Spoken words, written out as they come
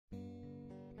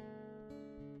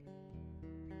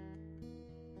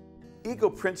Eco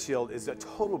Print Shield is a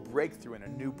total breakthrough in a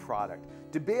new product.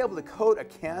 To be able to coat a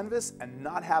canvas and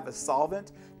not have a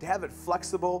solvent, to have it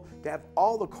flexible, to have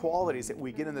all the qualities that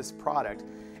we get in this product,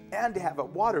 and to have it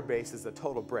water-based is a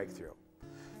total breakthrough.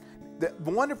 The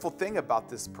wonderful thing about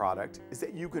this product is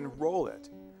that you can roll it.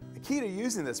 The key to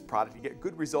using this product to get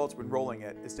good results when rolling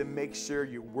it is to make sure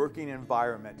your working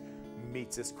environment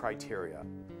meets this criteria.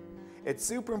 It's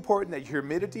super important that your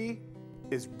humidity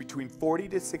is between 40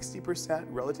 to 60%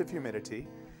 relative humidity,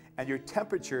 and your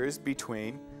temperature is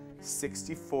between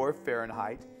 64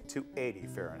 Fahrenheit to 80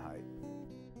 Fahrenheit.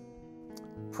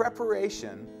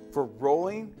 Preparation for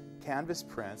rolling canvas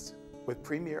prints with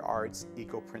Premier Arts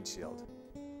Eco Print Shield.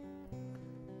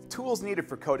 Tools needed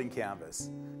for coating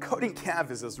canvas. Coating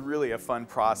canvas is really a fun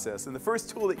process, and the first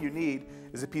tool that you need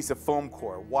is a piece of foam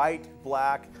core, white,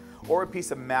 black, or a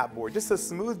piece of matte board, just a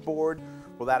smooth board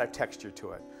without a texture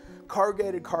to it.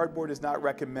 Corrugated cardboard is not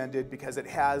recommended because it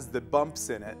has the bumps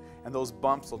in it, and those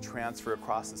bumps will transfer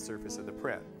across the surface of the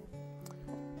print.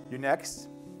 Your next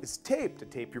is tape to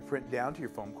tape your print down to your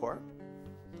foam core.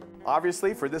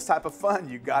 Obviously, for this type of fun,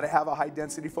 you've got to have a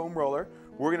high-density foam roller.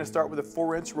 We're going to start with a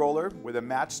 4-inch roller with a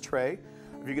matched tray.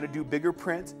 If you're going to do bigger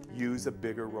prints, use a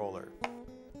bigger roller.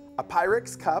 A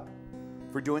Pyrex cup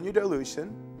for doing your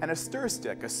dilution, and a stir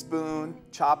stick, a spoon,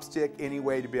 chopstick, any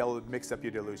way to be able to mix up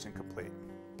your dilution complete.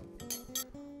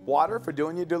 Water for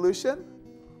doing your dilution.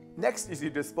 Next is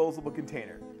your disposable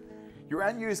container. Your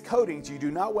unused coatings you do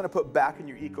not want to put back in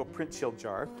your Eco Print Shield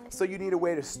jar, so you need a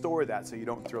way to store that so you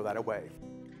don't throw that away.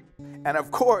 And of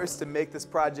course, to make this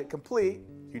project complete,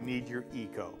 you need your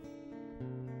Eco.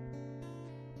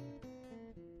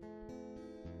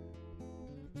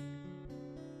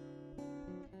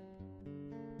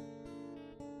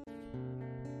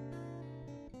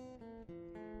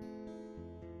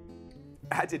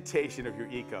 Agitation of your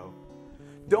Eco.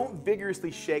 Don't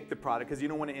vigorously shake the product because you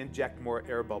don't want to inject more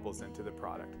air bubbles into the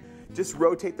product. Just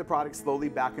rotate the product slowly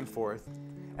back and forth,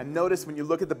 and notice when you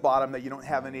look at the bottom that you don't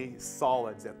have any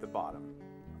solids at the bottom.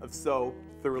 So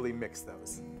thoroughly mix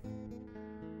those.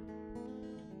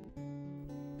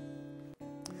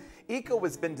 Eco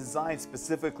has been designed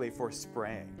specifically for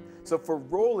spraying. So for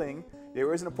rolling,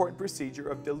 there is an important procedure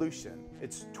of dilution.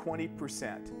 It's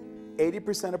 20%.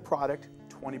 80% of product,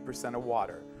 20% of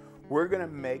water. We're going to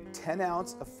make 10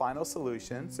 ounce of final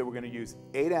solution, so we're going to use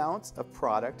 8 ounce of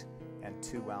product and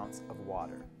 2 ounce of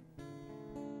water.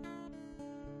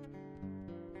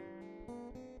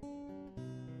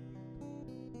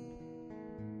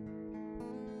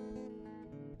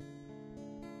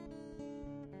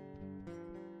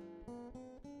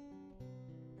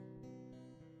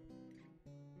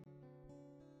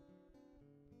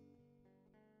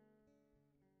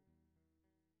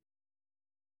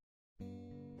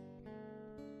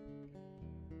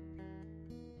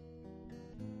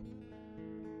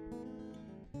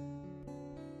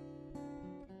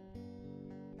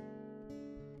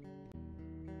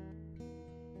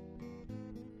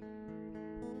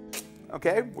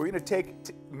 Okay, we're going to take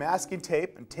masking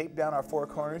tape and tape down our 4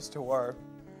 corners to our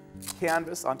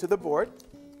canvas onto the board.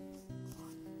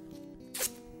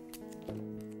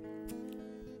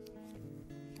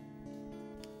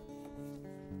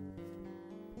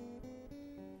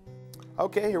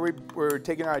 Okay, here we're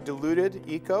taking our diluted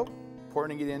Eco,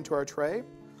 pouring it into our tray.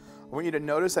 I want you to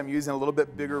notice I'm using a little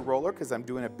bit bigger roller because I'm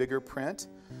doing a bigger print.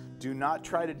 Do not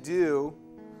try to do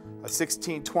a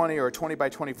 1620 or a 20 by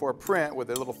 24 print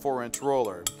with a little 4-inch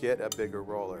roller. Get a bigger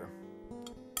roller.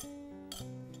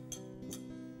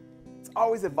 It's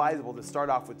always advisable to start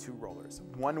off with 2 rollers,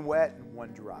 one wet and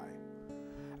one dry.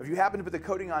 If you happen to put the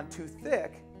coating on too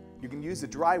thick, you can use the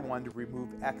dry one to remove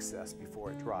excess before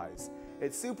it dries.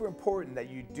 It's super important that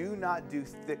you do not do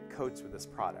thick coats with this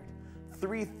product.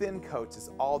 3 thin coats is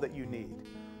all that you need.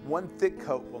 1 thick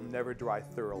coat will never dry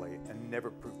thoroughly and never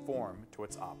perform to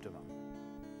its optimum.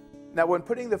 Now when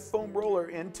putting the foam roller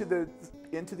into the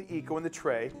Eco in the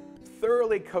tray,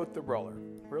 thoroughly coat the roller,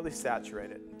 really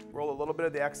saturate it. Roll a little bit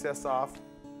of the excess off.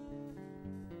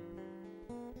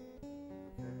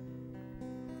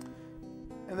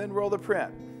 And then roll the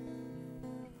print.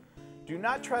 Do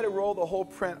not try to roll the whole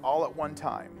print all at one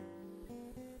time.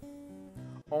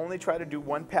 Only try to do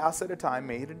 1 pass at a time,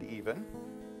 make it even,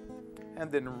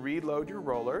 and then reload your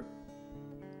roller.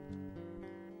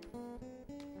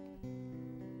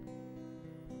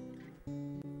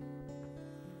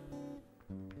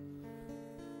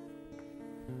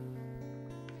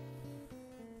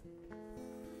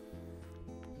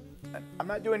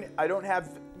 I don't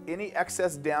have any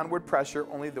excess downward pressure,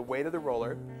 only the weight of the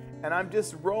roller, and I'm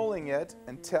just rolling it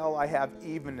until I have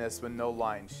evenness with no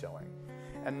lines showing.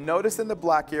 And notice in the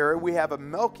black area we have a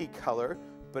milky color,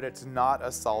 but it's not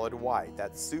a solid white.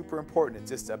 That's super important.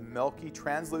 It's just a milky,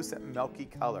 translucent milky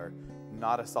color,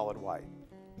 not a solid white.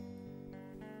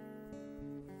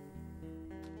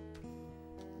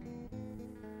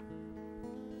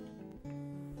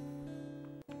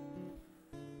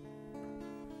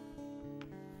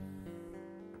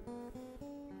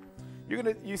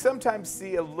 You sometimes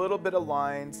see a little bit of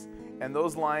lines, and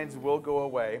those lines will go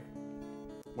away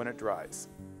when it dries.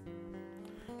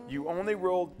 You only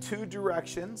roll 2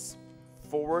 directions,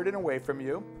 forward and away from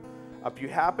you. If you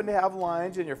happen to have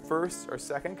lines in your first or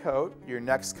second coat, your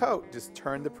next coat, just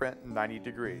turn the print 90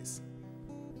 degrees.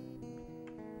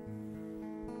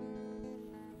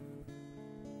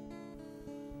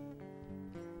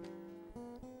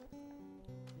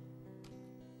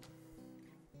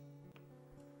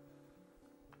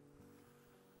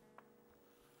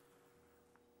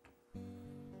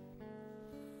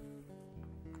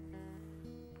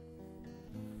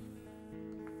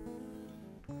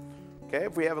 Okay,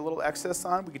 if we have a little excess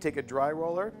on, we can take a dry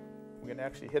roller. We're going to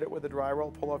actually hit it with a dry roll,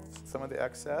 pull off some of the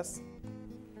excess.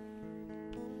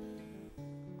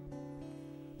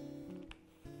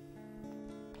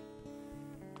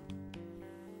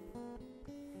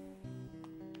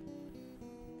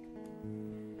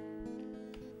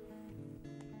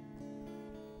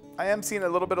 I am seeing a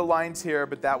little bit of lines here,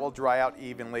 but that will dry out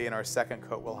evenly and our second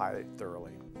coat will hide it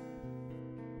thoroughly.